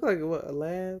 It looked like, what, a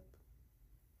lab?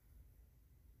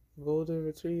 Golden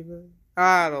Retriever?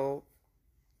 I don't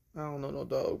know no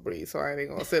dog breed, so I ain't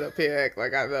gonna sit up here and act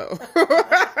like I know.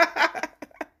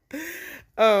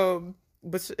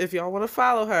 But if y'all want to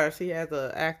follow her, she has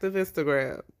an active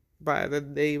Instagram by the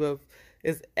name of...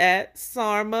 It's at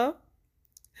Sarma,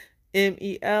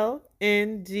 Melngailis.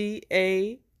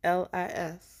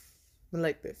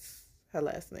 Melngailis, her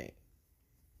last name.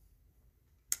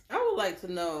 I would like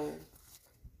to know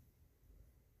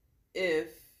if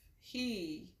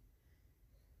he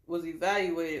was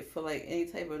evaluated for like any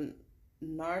type of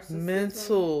narcissism.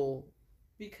 Mental.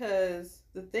 Because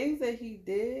the things that he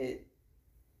did,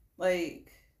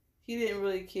 like, he didn't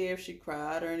really care if she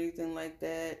cried or anything like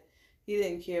that. He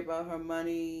didn't care about her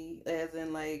money, as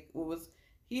in, like,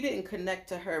 he didn't connect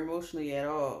to her emotionally at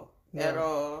all. No. At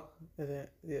all. Yeah.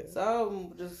 So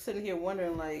I'm just sitting here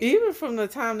wondering, like... Even from the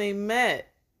time they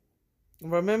met,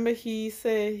 remember he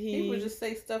said he would just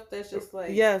say stuff that's just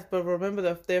like... Yes, but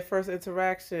remember their first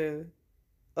interaction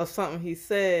of something he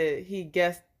said, he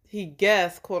guessed,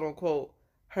 quote unquote,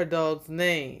 her dog's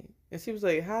name. And she was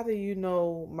like, how do you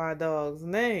know my dog's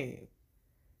name?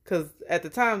 Because at the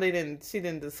time she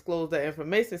didn't disclose that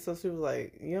information, so she was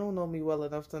like, you don't know me well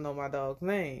enough to know my dog's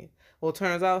name. Well, it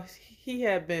turns out he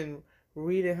had been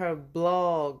reading her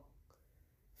blog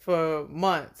for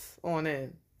months on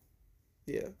end.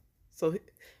 Yeah. So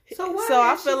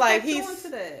I feel like he told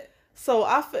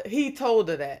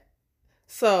her that.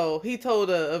 So he told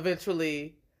her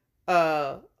eventually,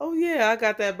 oh yeah, I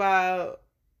got that by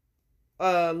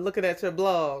looking at your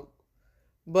blog.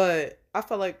 But I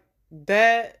felt like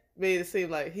that made it seem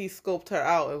like he scoped her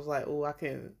out. It was like, oh, I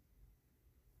can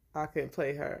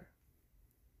play her.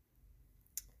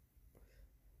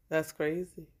 That's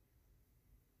crazy.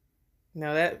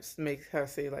 Now that makes her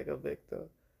seem like a victim.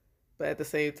 But at the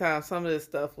same time, some of this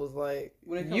stuff was like,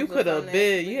 you could have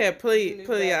been, you had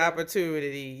plenty of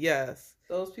opportunity, yes.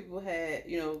 Those people had,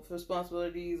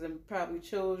 responsibilities and probably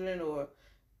children or,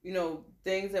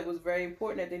 things that was very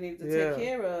important that they needed to take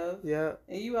care of. Yeah.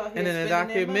 And you out here and in the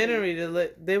documentary,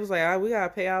 they was like, we got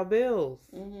to pay our bills.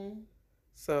 Mm-hmm.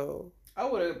 So. I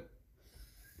would have.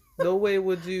 No way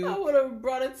would you. I would have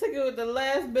brought a ticket with the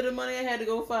last bit of money I had to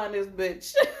go find this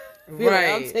bitch.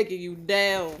 Right. I'm taking you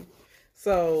down.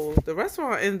 So the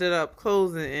restaurant ended up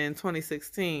closing in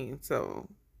 2016. So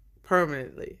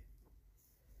permanently.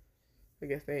 I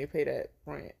guess they ain't pay that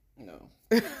rent. No.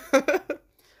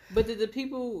 But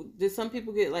did some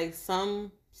people get like something?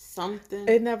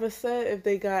 It never said if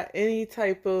they got any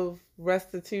type of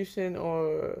restitution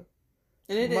or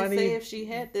and it didn't say if she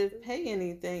had to pay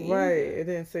anything either. Right. It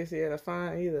didn't say she had a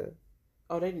fine either.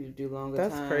 Oh, they need to do longer time.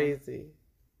 That's crazy.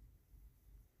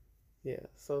 Yeah.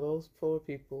 So those poor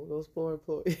people, those poor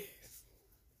employees.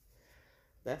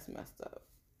 That's messed up.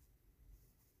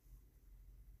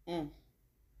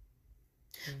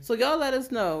 So y'all let us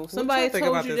know. Somebody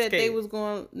told you that they was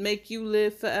going to make you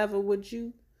live forever. Would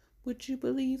you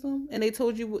believe them? And they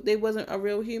told you they wasn't a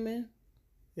real human?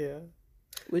 Yeah.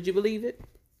 Would you believe it?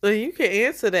 Well, you can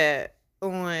answer that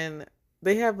on,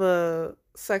 they have a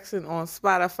section on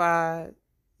Spotify.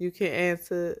 You can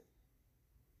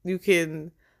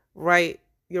write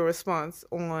your response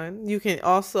on. You can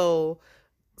also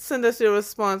send us your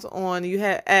response on, you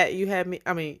had me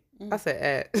at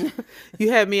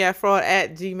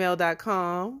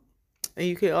fraud@gmail.com. And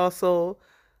you can also,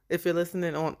 if you're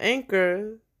listening on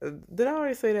Anchor, did I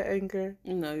already say that, Anchor?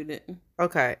 No, you didn't.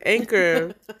 Okay,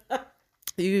 Anchor.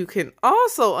 You can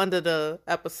also, under the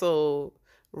episode,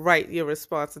 write your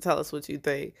response and tell us what you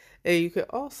think. And you can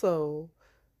also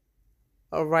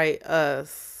write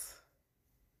us.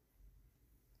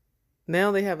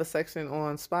 Now they have a section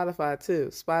on Spotify too.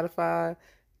 Spotify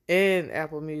and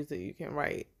Apple Music. You can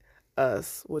write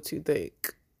us what you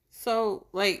think. So,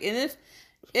 like, and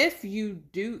if you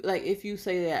do, like, if you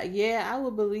say that, yeah, I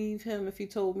would believe him if he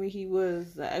told me he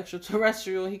was an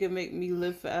extraterrestrial and he could make me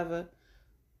live forever.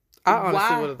 I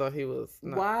honestly would have thought he was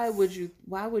nuts. Why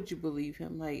would you believe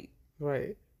him? Like,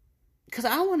 right? Because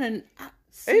I want to.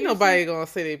 Ain't nobody gonna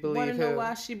say they believe him. I want to know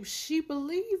why she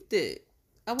believed it.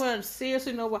 I want to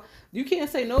seriously know why. You can't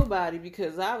say nobody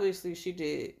because obviously she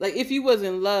did. Like, if you was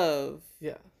in love,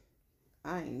 yeah.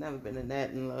 I ain't never been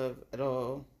in love at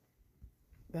all.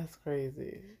 That's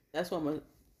crazy. That's why I'm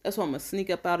gonna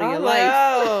sneak up out of your life.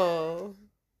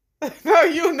 No,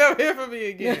 you'll never hear from me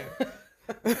again.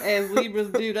 As Libras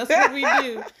do. That's what we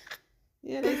do.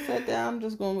 Yeah, they said that. I'm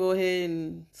just going to go ahead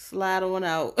and slide on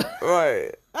out.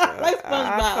 Right. Like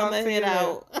SpongeBob, I'm going to head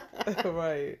out.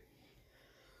 Right.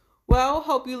 Well,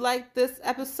 hope you liked this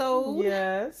episode.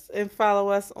 Yes. And follow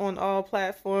us on all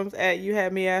platforms at You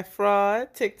Had Me at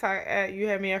Fraud. TikTok at You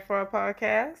Had Me at Fraud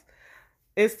Podcast.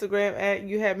 Instagram at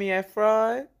You Had Me at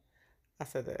Fraud. I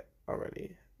said that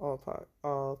already. All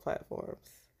platforms.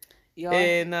 Y'all.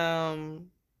 And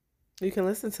you can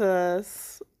listen to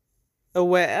us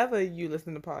wherever you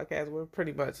listen to podcasts. We're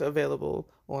pretty much available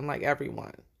on like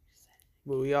everyone.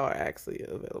 But we are actually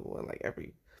available on like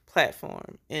every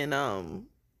platform. And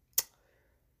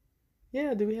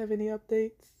yeah, do we have any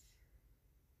updates?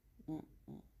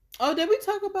 Oh, did we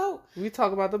talk about? We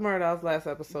talked about the Murdaughs last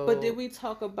episode. But did we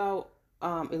talk about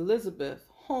Elizabeth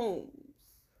Holmes?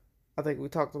 I think we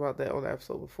talked about that on the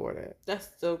episode before that. That's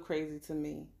so crazy to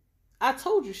me. I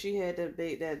told you she had them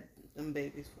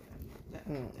babies for that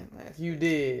last You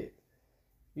did.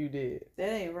 You did. That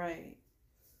ain't right.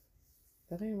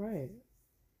 That ain't right.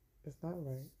 It's not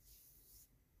right.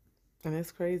 And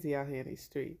it's crazy out here in these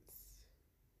streets.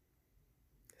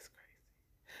 It's crazy.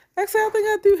 Actually, I think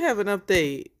I do have an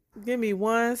update. Give me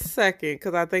 1 second,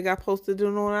 because I think I posted it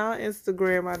on our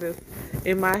Instagram.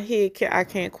 In my head, I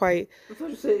can't quite. I thought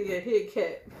you said your head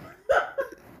cat.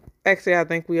 Actually, I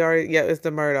think we already, it's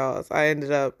the Murdaughs. I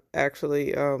ended up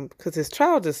actually, because his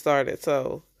trial just started.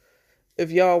 So if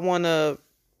y'all want to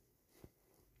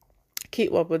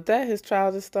keep up with that, his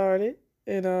trial just started.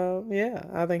 And yeah,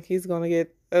 I think he's going to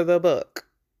get the book.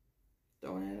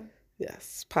 Don't have?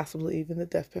 Yes, possibly even the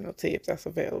death penalty if that's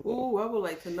available. Ooh, I would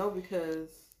like to know because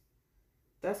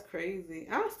that's crazy.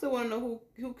 I still want to know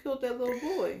who killed that little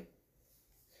boy.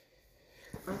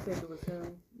 I think it was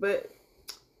him. But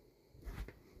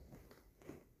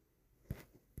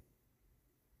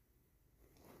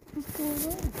what's going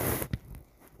on?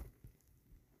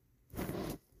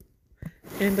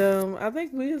 And I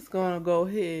think we're just gonna go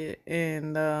ahead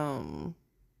and I'm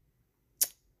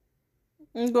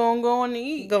gonna go on to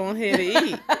eat. Go ahead and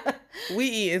eat. We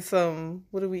eating some.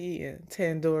 What are we eating?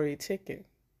 Tandoori chicken.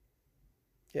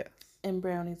 Yes. And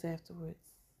brownies afterwards.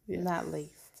 Yes. Not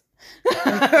laced.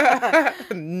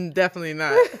 Definitely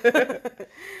not.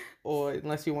 Or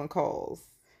unless you want calls.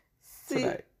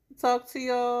 Tonight. Talk to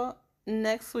y'all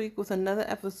next week with another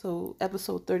episode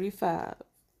 35.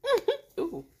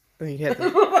 Ooh. You had to...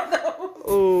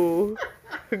 Ooh.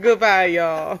 Goodbye,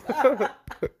 y'all. I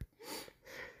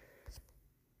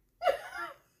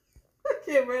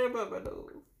can't write about my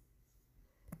nose.